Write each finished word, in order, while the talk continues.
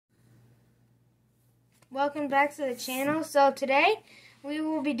Welcome back to the channel. So today we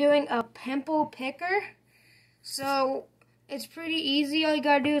will be doing a pimple picker. So it's pretty easy. All you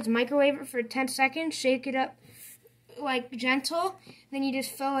gotta do is microwave it for 10 seconds, shake it up like gentle, then you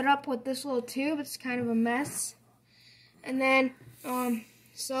just fill it up with this little tube. It's kind of a mess. And then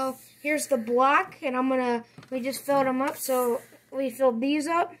so here's the block, and we just filled them up. So we filled these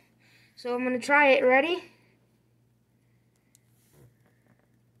up. So I'm gonna try it. Ready?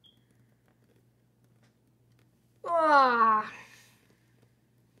 Ah,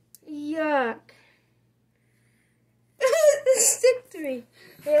 yuck. Stick to me.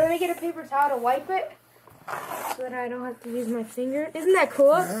 Wait, let me get a paper towel to wipe it so that I don't have to use my finger. Isn't that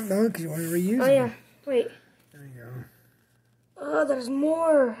cool? No, because you want to reuse it. Oh, yeah. Wait. There you go. Oh, there's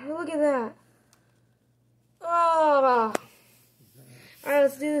more. Look at that. Oh. Alright,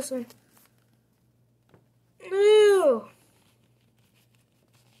 let's do this one. Ew.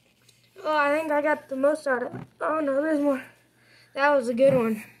 Oh, I think I got the most out of it. Oh, no, there's more. That was a good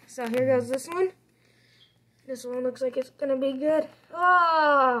one. So here goes this one. This one looks like it's going to be good.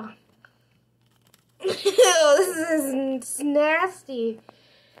 Oh. Ew, this is nasty.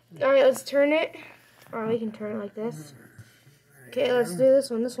 Alright, let's turn it. Or we can turn it like this. Okay, let's do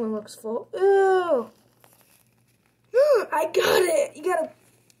this one. This one looks full. Ew. I got it. You got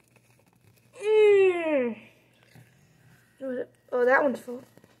to... Oh, that one's full.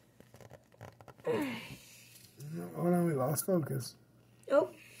 Hold on, we lost focus. Oh.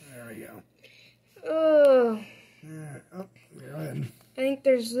 There we go. Oh. Yeah. Oh, go ahead. I think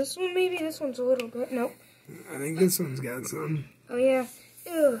there's this one maybe. This one's a little bit. Nope. I think this one's got some. Oh, yeah.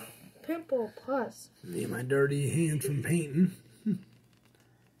 Ew. Pimple pus. Need my dirty hands from painting. Ew,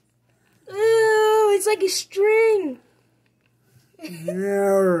 it's like a string.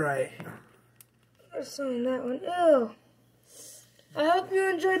 Yeah, alright. There's some in that one. Ew. I hope you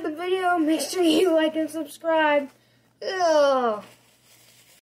enjoyed the video. Make sure you like and subscribe. Ew.